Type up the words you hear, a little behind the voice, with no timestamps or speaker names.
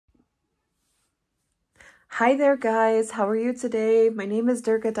Hi there, guys. How are you today? My name is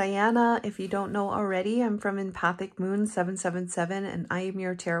Durga Diana. If you don't know already, I'm from Empathic Moon 777, and I am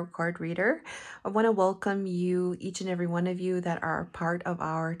your tarot card reader. I want to welcome you, each and every one of you that are part of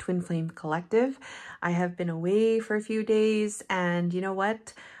our Twin Flame Collective. I have been away for a few days, and you know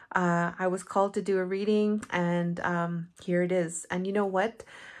what? I was called to do a reading, and here it is. And you know what?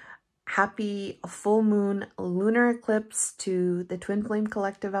 Happy full moon lunar eclipse to the Twin Flame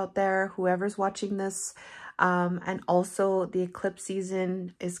Collective out there, whoever's watching this. And also the eclipse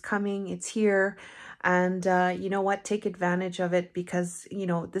season is coming. It's here. And you know what? Take advantage of it because, you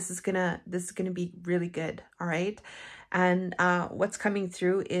know, this is gonna be really good. All right. And what's coming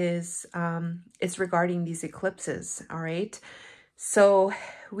through is it's regarding these eclipses. All right. So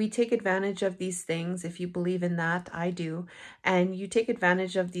we take advantage of these things. If you believe in that, I do. And you take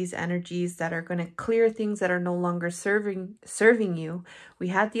advantage of these energies that are going to clear things that are no longer serving you. We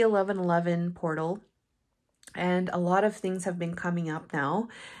had the 1111 portal, and a lot of things have been coming up now.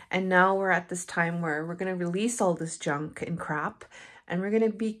 And now we're at this time where we're going to release all this junk and crap, and we're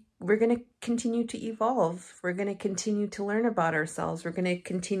going to continue to evolve. We're going to continue to learn about ourselves. We're going to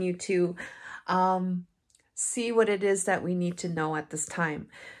continue to see what it is that we need to know at this time.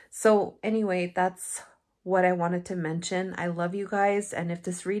 So anyway, that's what I wanted to mention. I love you guys. And if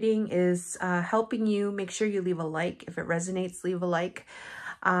this reading is helping you, make sure you leave a like. If it resonates, leave a like.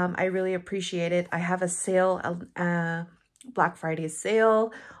 I really appreciate it. I have a sale, Black Friday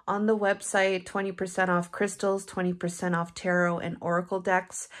sale on the website, 20% off crystals, 20% off tarot and oracle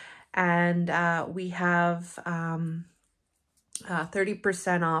decks. And we have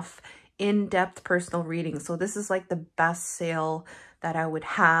 30% off in-depth personal reading. So this is like the best sale that I would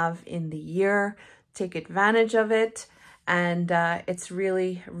have in the year. Take advantage of it. And it's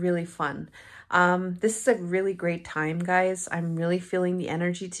really, really fun. This is a really great time, guys. I'm really feeling the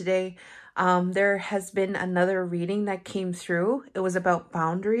energy today. There has been another reading that came through. It was about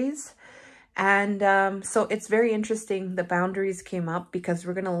boundaries. And so it's very interesting. The boundaries came up because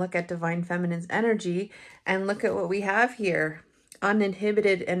we're going to look at Divine Feminine's energy and look at what we have here.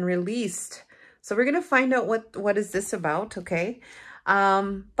 Uninhibited and released. So we're going to find out what is this about, okay?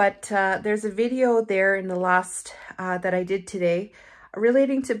 But there's a video there in the last that I did today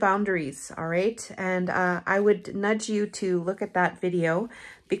relating to boundaries, all right? And I would nudge you to look at that video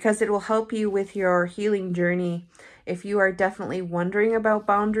because it will help you with your healing journey. If you are definitely wondering about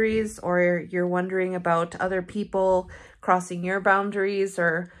boundaries, or you're wondering about other people crossing your boundaries,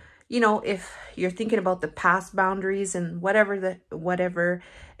 or you know, if you're thinking about the past boundaries and whatever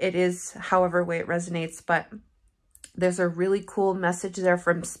it is, however way it resonates. But there's a really cool message there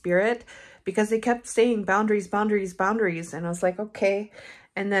from Spirit because they kept saying boundaries, boundaries, boundaries. And I was like, okay.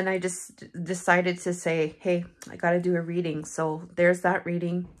 And then I just decided to say, hey, I got to do a reading. So there's that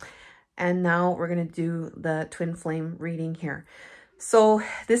reading. And now we're going to do the Twin Flame reading here. So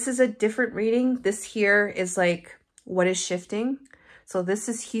this is a different reading. This here is like, what is shifting? So this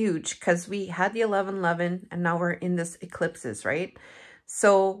is huge because we had the 1111 and now we're in this eclipses, right?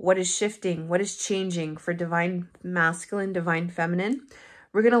 So what is shifting? What is changing for Divine Masculine, Divine Feminine?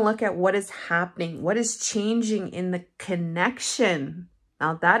 We're going to look at what is happening, what is changing in the connection.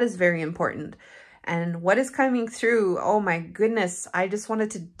 Now that is very important. And what is coming through, oh my goodness, I just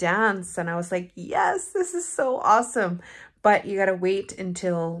wanted to dance. And I was like, yes, this is so awesome. But you got to wait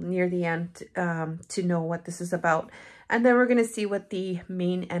until near the end to know what this is about. And then we're going to see what the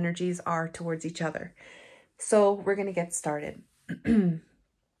main energies are towards each other. So we're going to get started.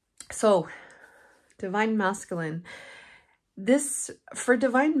 So Divine Masculine. For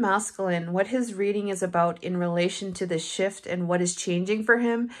Divine Masculine, what his reading is about in relation to the shift and what is changing for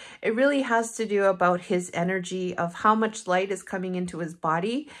him, it really has to do about his energy of how much light is coming into his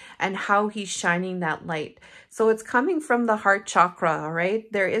body and how he's shining that light. So it's coming from the heart chakra, all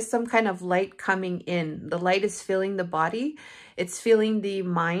right? There is some kind of light coming in. The light is filling the body. It's filling the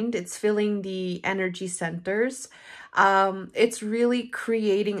mind. It's filling the energy centers. It's really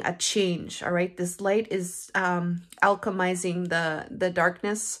creating a change, all right? This light is alchemizing the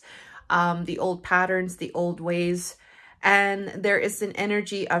darkness, the old patterns, the old ways. And there is an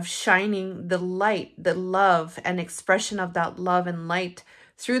energy of shining the light, the love and expression of that love and light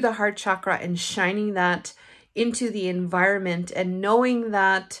through the heart chakra and shining that into the environment and knowing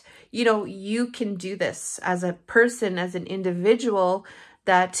that, you know, you can do this as a person, as an individual,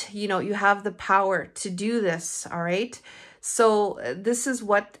 that, you know, you have the power to do this. All right. So this is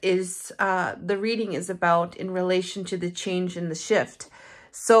what is the reading is about in relation to the change and the shift.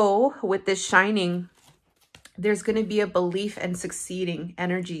 So with this shining, there's going to be a belief and succeeding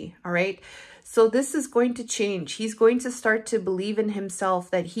energy. All right. So this is going to change. He's going to start to believe in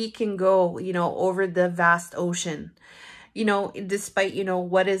himself that he can go, you know, over the vast ocean. You know, despite, you know,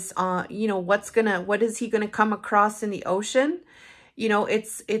 what is, you know, what is he gonna come across in the ocean? You know,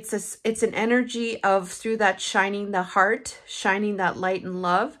 it's an energy of, through that shining the heart, shining that light and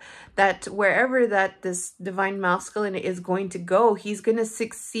love, that wherever that this divine masculine is going to go, he's going to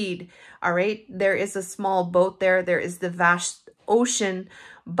succeed. All right. There is a small boat there. There is the vast ocean.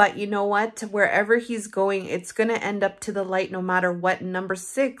 But you know what? Wherever he's going, it's going to end up to the light no matter what. Number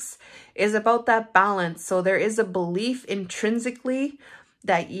 6 is about that balance. So there is a belief intrinsically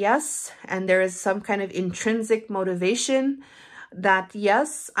that yes, and there is some kind of intrinsic motivation that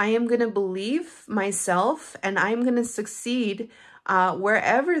yes, I am going to believe myself and I'm going to succeed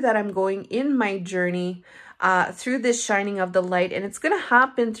wherever that I'm going in my journey through this shining of the light. And it's going to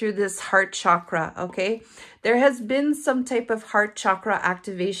happen through this heart chakra, okay? There has been some type of heart chakra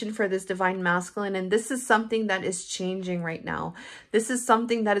activation for this divine masculine, and this is something that is changing right now. This is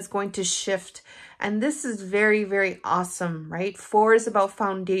something that is going to shift, and this is very, very awesome, right? 4 is about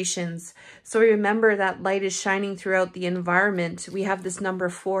foundations. So remember that light is shining throughout the environment. We have this number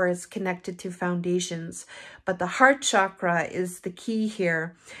 4 is connected to foundations, but the heart chakra is the key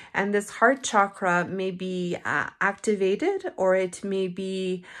here. And this heart chakra may be activated, or it may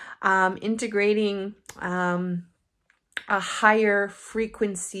be integrating a higher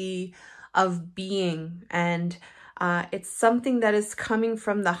frequency of being. And it's something that is coming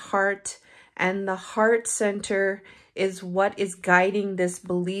from the heart, and the heart center is what is guiding this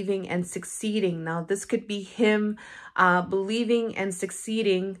believing and succeeding. Now, this could be him believing and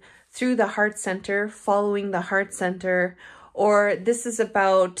succeeding through the heart center, following the heart center, or this is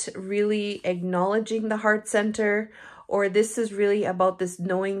about really acknowledging the heart center, or this is really about this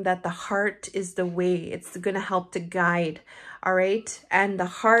knowing that the heart is the way. It's going to help to guide, all right? And the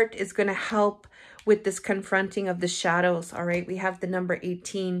heart is going to help with this confronting of the shadows, all right? We have the number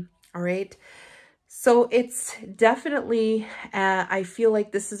 18, all right? So it's definitely, I feel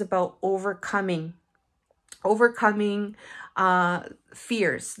like this is about overcoming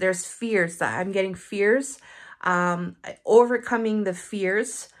fears. There's fears that I'm getting fears, overcoming the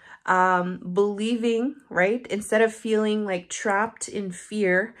fears, believing, right? Instead of feeling like trapped in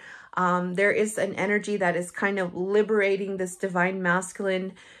fear, there is an energy that is kind of liberating this divine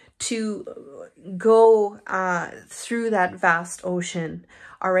masculine to go through that vast ocean,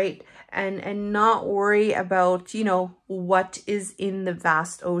 all right? And not worry about, you know, what is in the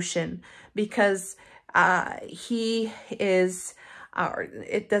vast ocean, because he is,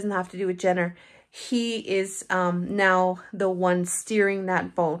 it doesn't have to do with gender. He is now the one steering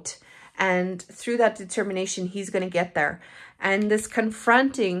that boat, and through that determination, he's going to get there. And this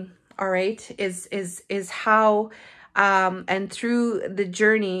confronting, all right, is how, and through the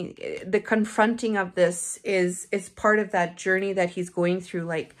journey, the confronting of this is part of that journey that he's going through,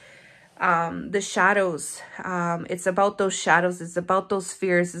 like the shadows. It's about those shadows. It's about those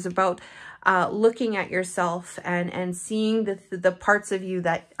fears. It's about looking at yourself and seeing the parts of you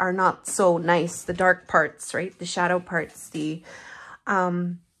that are not so nice, the dark parts, right? The shadow parts, the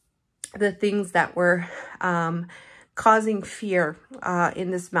things that were causing fear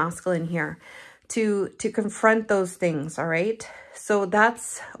in this masculine here, to confront those things, all right? So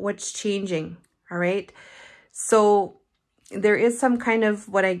that's what's changing, all right? So there is some kind of,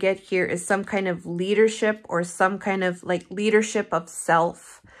 what I get here is some kind of leadership, or some kind of like leadership of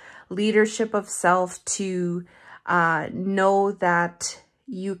self to know that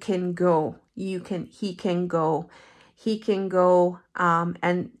you can go, he can go,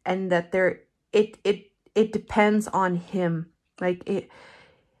 and that there, it depends on him. Like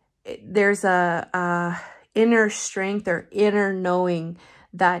there's a inner strength or inner knowing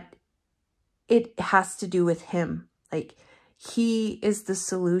that it has to do with him. Like he is the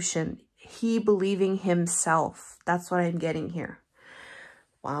solution, he believing himself. That's what I'm getting here.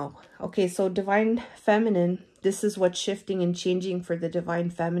 Wow. Okay, so divine feminine, this is what's shifting and changing for the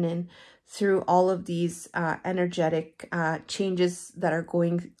divine feminine through all of these energetic changes that are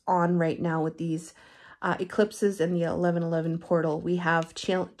going on right now with these eclipses and the 1111 portal. We have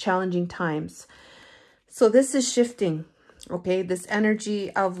challenging times. So this is shifting, okay? This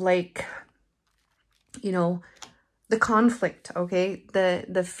energy of, like, you know, the conflict, okay?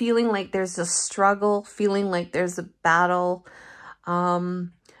 The feeling like there's a struggle, feeling like there's a battle,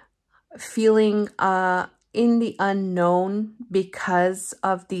 feeling in the unknown because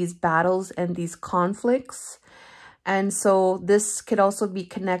of these battles and these conflicts. And so this could also be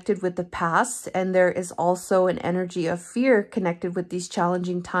connected with the past, and there is also an energy of fear connected with these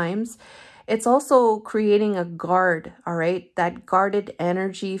challenging times. It's also creating a guard, all right? That guarded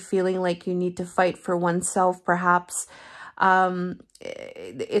energy, feeling like you need to fight for oneself, perhaps. And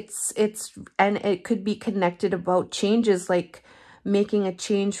it could be connected about changes, like making a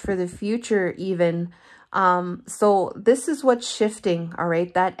change for the future even. So this is what's shifting, all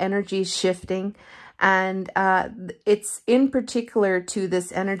right? That energy is shifting. And it's in particular to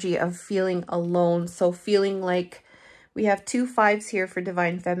this energy of feeling alone. So feeling like we have 2 5s here for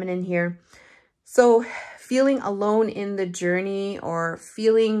Divine Feminine here. So feeling alone in the journey, or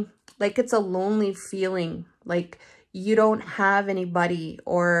feeling like it's a lonely feeling, like you don't have anybody,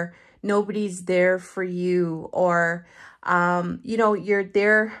 or nobody's there for you, or, you know, you're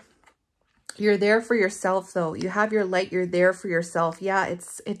there for yourself though. You have your light, you're there for yourself. Yeah,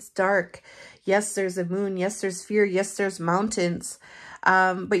 it's dark. Yes, there's a moon. Yes, there's fear. Yes, there's mountains.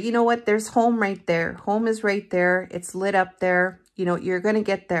 But you know what? There's home right there. Home is right there. It's lit up there. You know, you're going to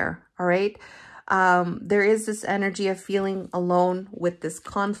get there. All right. There is this energy of feeling alone with this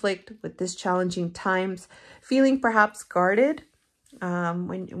conflict, with this challenging times, feeling perhaps guarded.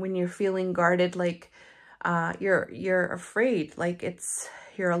 When you're feeling guarded, like, you're afraid, like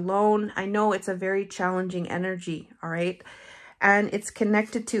you're alone. I know it's a very challenging energy. All right. And it's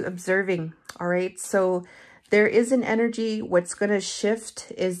connected to observing. All right. So there is an energy. What's going to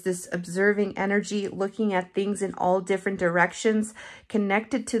shift is this observing energy, looking at things in all different directions,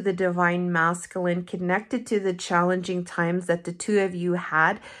 connected to the Divine Masculine, connected to the challenging times that the two of you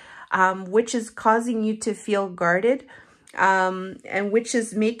had, which is causing you to feel guarded, and which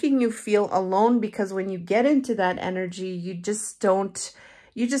is making you feel alone, because when you get into that energy, you just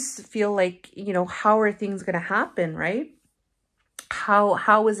feel like, you know, how are things going to happen, right?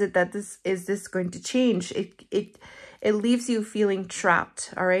 How is it that this going to change? It leaves you feeling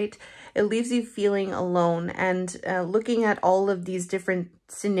trapped. All right. It leaves you feeling alone, and looking at all of these different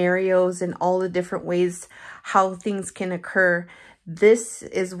scenarios and all the different ways how things can occur. This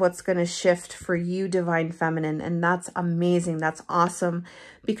is what's going to shift for you, Divine Feminine. And that's amazing. That's awesome,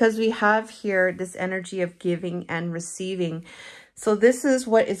 because we have here this energy of giving and receiving. So this is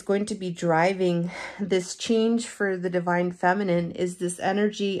what is going to be driving this change for the Divine Feminine, is this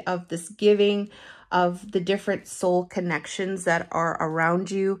energy of this giving, of the different soul connections that are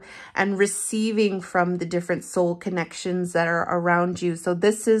around you, and receiving from the different soul connections that are around you. So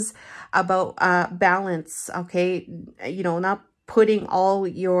this is about balance, okay? You know, not putting all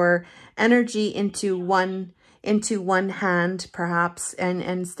your energy into one hand, perhaps, and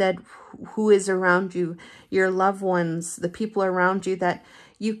instead who is around you, your loved ones, the people around you that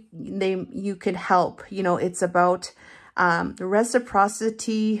you could help. You know, it's about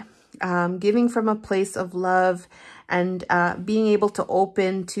reciprocity, giving from a place of love, and being able to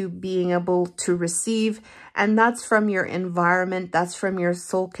open to being able to receive. And that's from your environment, that's from your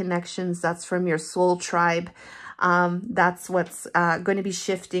soul connections, that's from your soul tribe. That's what's going to be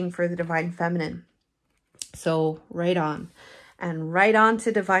shifting for the Divine Feminine. So right on, and right on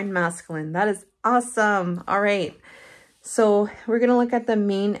to Divine Masculine. That is awesome. All right. So we're going to look at the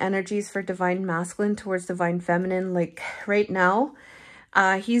main energies for Divine Masculine towards Divine Feminine. Like right now,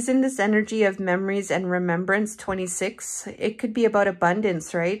 he's in this energy of memories and remembrance, 26. It could be about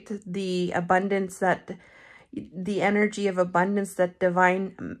abundance, right? The energy of abundance that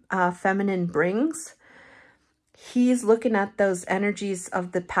Divine Feminine brings. He's looking at those energies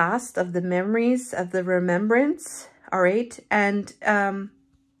of the past, of the memories, of the remembrance. All right. And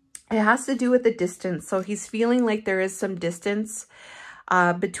it has to do with the distance. So he's feeling like there is some distance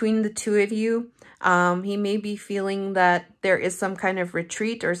between the two of you. He may be feeling that there is some kind of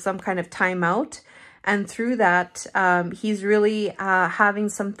retreat or some kind of timeout. And through that, he's really having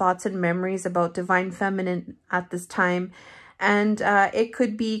some thoughts and memories about Divine Feminine at this time. And it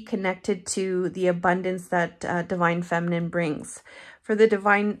could be connected to the abundance that Divine Feminine brings. For the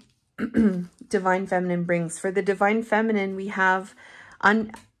Divine Feminine brings. For the Divine Feminine, we have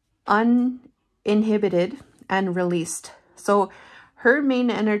uninhibited and released. So her main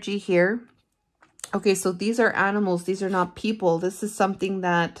energy here. Okay, so these are animals. These are not people. This is something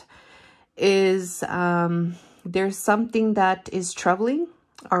that is, there's something that is troubling.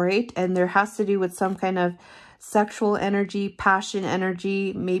 All right. And there has to do with some kind of sexual energy, passion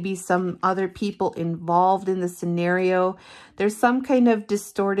energy, maybe some other people involved in the scenario. There's some kind of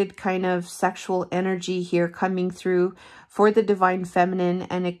distorted kind of sexual energy here coming through for the Divine Feminine,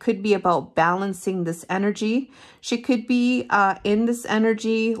 and it could be about balancing this energy. She could be in this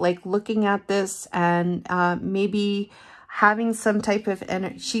energy, like looking at this and maybe having some type of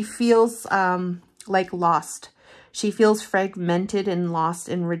energy. She feels like lost. She feels fragmented and lost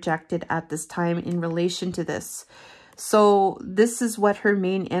and rejected at this time in relation to this. So this is what her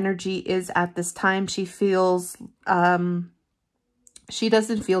main energy is at this time. She feels, she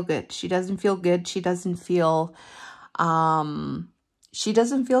doesn't feel good. She doesn't feel good. She doesn't feel, she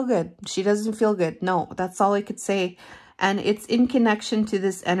doesn't feel good. She doesn't feel good. No, that's all I could say. And it's in connection to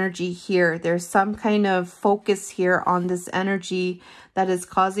this energy here. There's some kind of focus here on this energy that is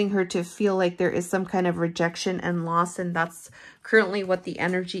causing her to feel like there is some kind of rejection and loss. And that's currently what the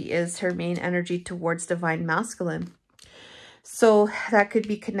energy is, her main energy towards divine masculine. So that could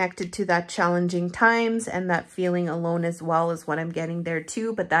be connected to that challenging times and that feeling alone as well, is what I'm getting there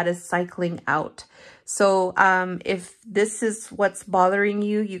too. But that is cycling out. So if this is what's bothering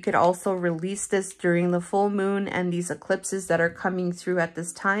you, you could also release this during the full moon and these eclipses that are coming through at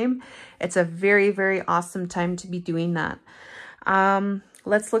this time. It's a very, very awesome time to be doing that.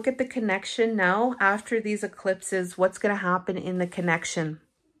 Let's look at the connection now. After these eclipses, what's going to happen in the connection?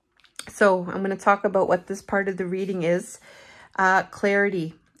 So I'm going to talk about what this part of the reading is.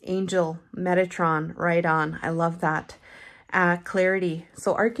 Clarity, Angel, Metatron, right on. I love that. Clarity.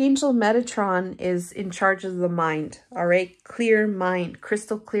 So Archangel Metatron is in charge of the mind. All right. Clear mind,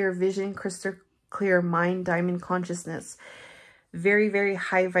 crystal clear vision, crystal clear mind, diamond consciousness. Very, very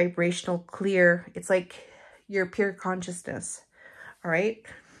high vibrational, clear. It's like your pure consciousness. All right.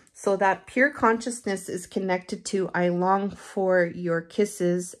 So that pure consciousness is connected to I long for your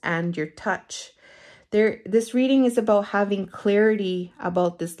kisses and your touch. This reading is about having clarity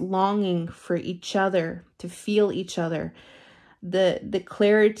about this longing for each other, to feel each other. The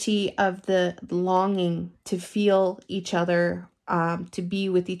clarity of the longing to feel each other, to be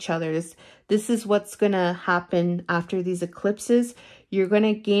with each other. This is what's going to happen after these eclipses. You're going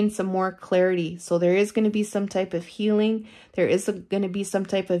to gain some more clarity. So there is going to be some type of healing. There is going to be some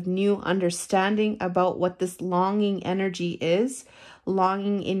type of new understanding about what this longing energy is.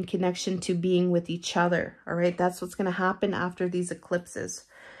 Longing in connection to being with each other. All right. That's what's going to happen after these eclipses.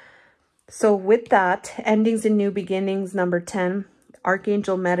 So with that, endings and new beginnings, number 10,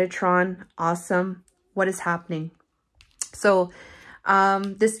 Archangel Metatron. Awesome. What is happening? So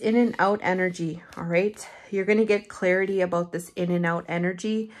this in and out energy. All right. You're going to get clarity about this in and out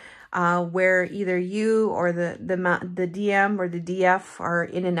energy, where either you or the DM or the DF are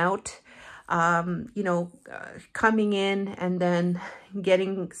in and out. You know, coming in and then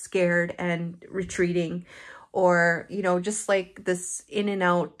getting scared and retreating, or, you know, just like this in and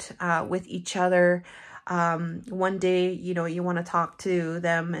out with each other. One day, you know, you want to talk to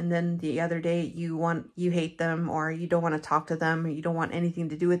them, and then the other day you hate them, or you don't want to talk to them, or you don't want anything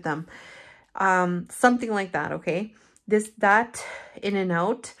to do with them. Something like that. Okay. That in and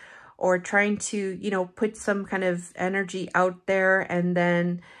out, or trying to, you know, put some kind of energy out there, and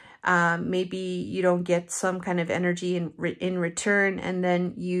then maybe you don't get some kind of energy in return, and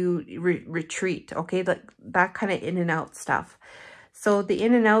then you retreat. Okay, that kind of in and out stuff. So the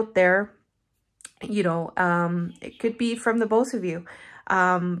in and out there, you know, it could be from the both of you,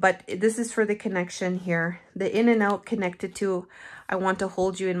 but this is for the connection here. The in and out connected to, I want to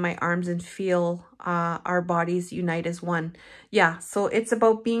hold you in my arms and feel our bodies unite as one. Yeah, so it's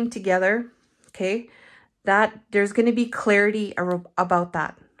about being together. Okay, that there's going to be clarity about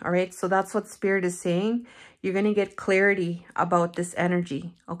that. All right, so that's what Spirit is saying. You're going to get clarity about this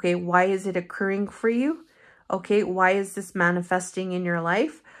energy. Okay, why is it occurring for you? Okay, why is this manifesting in your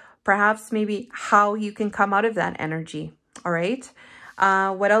life? Perhaps maybe how you can come out of that energy. All right,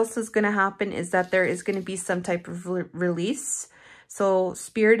 what else is going to happen is that there is going to be some type of release. So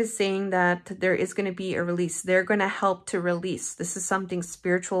Spirit is saying that there is going to be a release. They're going to help to release. This is something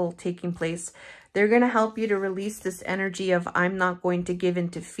spiritual taking place. They're going to help you to release this energy of, I'm not going to give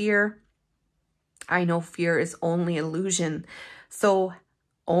into fear. I know fear is only illusion. So,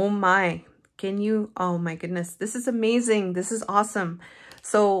 oh my, oh my goodness, this is amazing. This is awesome.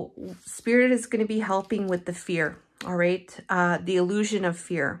 So Spirit is going to be helping with the fear. All right. The illusion of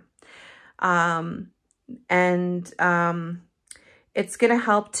fear. It's going to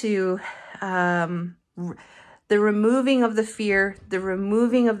help to, the removing of the fear,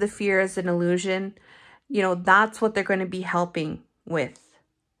 as an illusion, you know, that's what they're going to be helping with.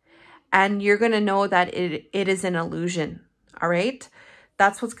 And you're going to know that it is an illusion. All right.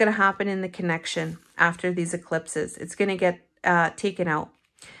 That's what's going to happen in the connection after these eclipses. It's going to get taken out.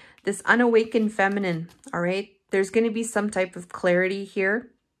 This unawakened feminine. All right. There's going to be some type of clarity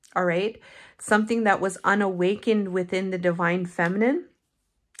here. All right. Something that was unawakened within the divine feminine.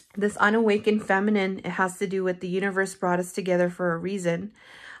 This unawakened feminine, it has to do with the universe brought us together for a reason.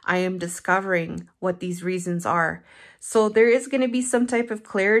 I am discovering what these reasons are. So there is going to be some type of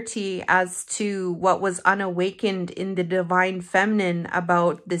clarity as to what was unawakened in the divine feminine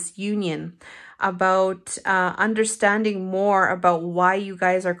about this union, about understanding more about why you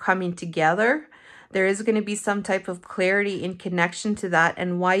guys are coming together. There is going to be some type of clarity in connection to that,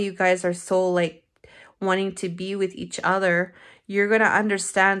 and why you guys are so like wanting to be with each other. You're going to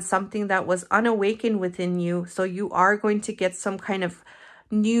understand something that was unawakened within you. So you are going to get some kind of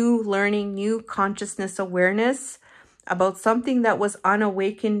new learning, new consciousness awareness about something that was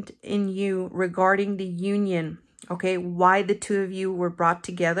unawakened in you regarding the union. Okay, why the two of you were brought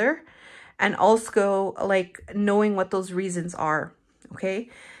together, and also like knowing what those reasons are. Okay,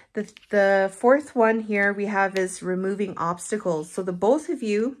 the fourth one here we have is removing obstacles. So the both of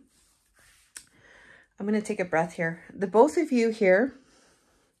you, I'm going to take a breath here. The both of you here,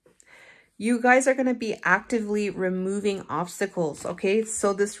 you guys are going to be actively removing obstacles. Okay,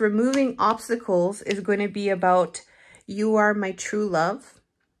 so this removing obstacles is going to be about, you are my true love,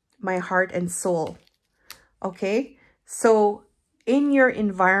 my heart and soul. Okay, so in your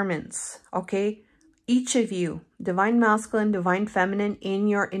environments, okay, each of you, divine masculine, divine feminine, in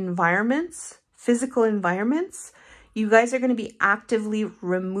your environments, physical environments, you guys are going to be actively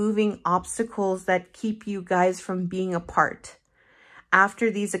removing obstacles that keep you guys from being apart.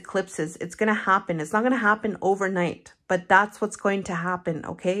 After these eclipses, it's going to happen. It's not going to happen overnight, but that's what's going to happen,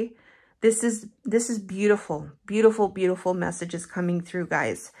 okay? This is beautiful, beautiful, beautiful messages coming through,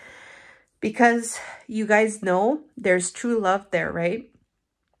 guys. Because you guys know there's true love there, right?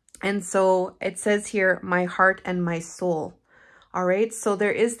 And so it says here, my heart and my soul. All right, so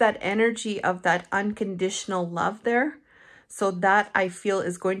there is that energy of that unconditional love there. So that I feel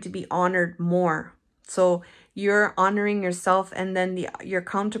is going to be honored more. So you're honoring yourself, and then your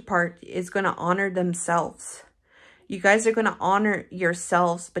counterpart is going to honor themselves. You guys are going to honor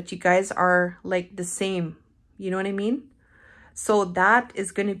yourselves, but you guys are like the same. You know what I mean? So that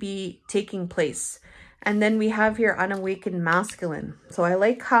is going to be taking place. And then we have here unawakened masculine. So I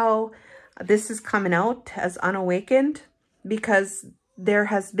like how this is coming out as unawakened, because there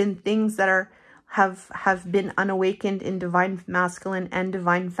has been things that have been unawakened in divine masculine and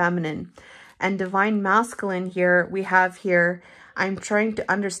divine feminine. And divine masculine here, we have here, I'm trying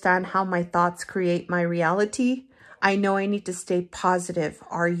to understand how my thoughts create my reality. I know I need to stay positive.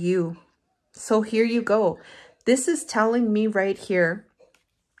 Are you? So here you go. This is telling me right here,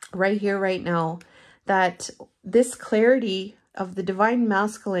 right now, that this clarity of the divine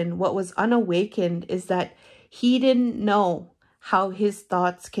masculine, what was unawakened, is that he didn't know how his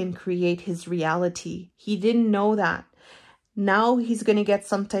thoughts can create his reality. He didn't know that. Now he's going to get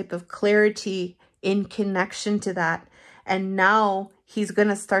some type of clarity in connection to that. And now he's going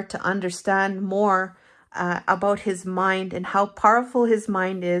to start to understand more about his mind and how powerful his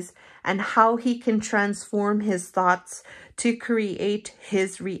mind is, and how he can transform his thoughts to create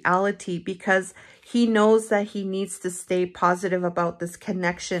his reality, because he knows that he needs to stay positive about this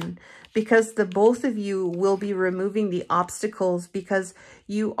connection, because the both of you will be removing the obstacles, because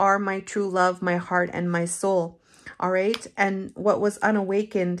you are my true love, my heart and my soul. All right. And what was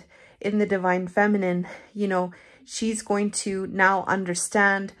unawakened in the divine feminine, you know, she's going to now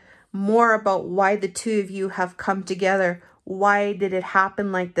understand more about why the two of you have come together. Why did it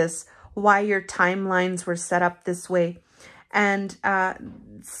happen like this? Why your timelines were set up this way? And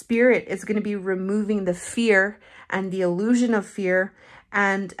spirit is going to be removing the fear and the illusion of fear,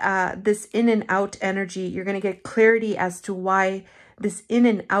 and this in and out energy. You're going to get clarity as to why this in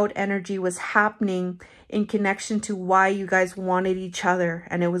and out energy was happening in connection to why you guys wanted each other,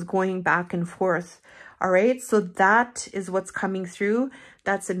 and it was going back and forth. All right, so that is what's coming through.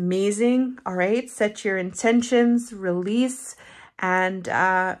 That's amazing. All right, set your intentions, release, and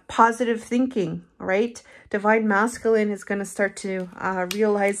positive thinking. All right, divine masculine is going to start to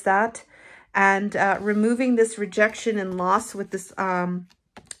realize that, and removing this rejection and loss with this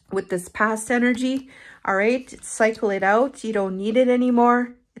past energy. All right, cycle it out. You don't need it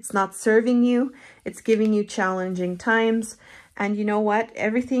anymore. It's not serving you. It's giving you challenging times. And you know what?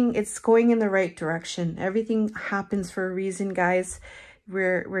 Everything, it's going in the right direction. Everything happens for a reason, guys.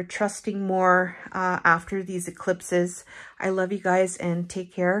 We're trusting more after these eclipses. I love you guys, and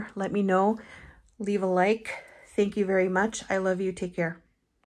take care. Let me know. Leave a like. Thank you very much. I love you. Take care.